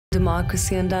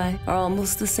Democracy and I are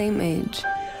almost the same age.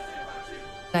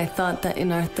 I thought that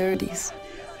in our 30s,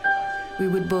 we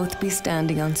would both be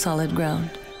standing on solid ground.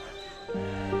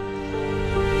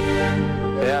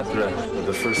 Petra, for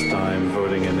the first time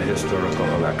voting in the historical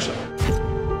election.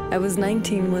 I was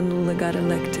 19 when Lula got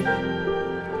elected.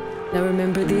 I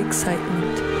remember the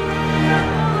excitement.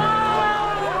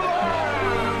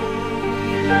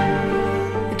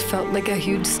 It felt like a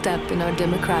huge step in our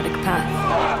democratic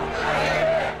path.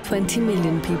 20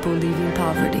 million people leaving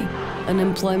poverty.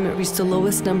 Unemployment reached the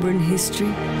lowest number in history,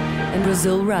 and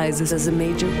Brazil rises as a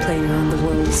major player on the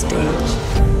world stage.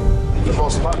 The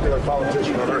most popular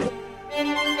politician on earth.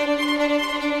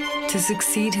 To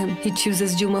succeed him, he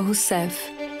chooses Dilma Rousseff,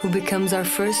 who becomes our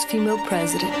first female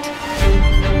president.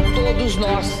 Todos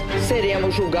nós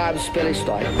seremos julgados pela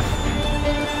história.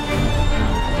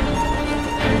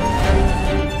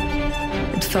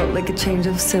 It felt like a change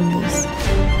of symbols.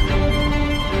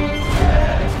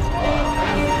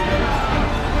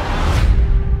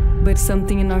 But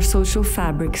something in our social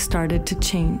fabric started to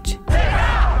change.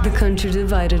 The country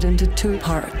divided into two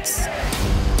parts.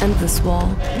 And this wall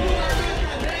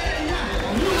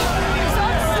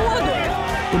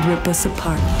would rip us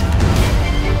apart.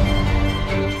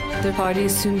 The party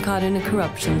is soon caught in a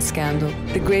corruption scandal,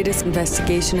 the greatest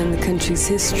investigation in the country's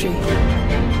history.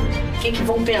 O que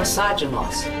vão pensar de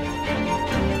nós?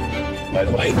 Mas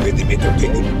no arrependimento eu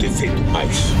tenho de ter feito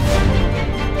mais.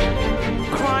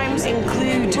 Crimes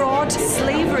include fraud,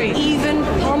 slavery, even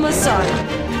homicide.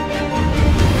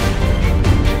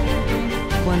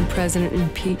 One president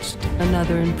impeached,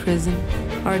 another in prison.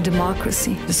 Our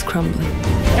democracy is crumbling.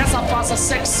 Essa farsa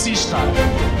sexista.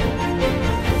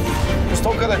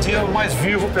 Estou cada dia mais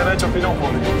vivo perante a opinião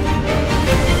pública.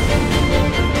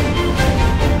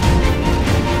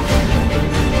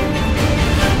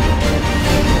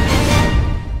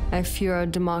 I fear our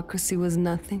democracy was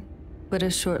nothing but a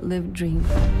short-lived dream.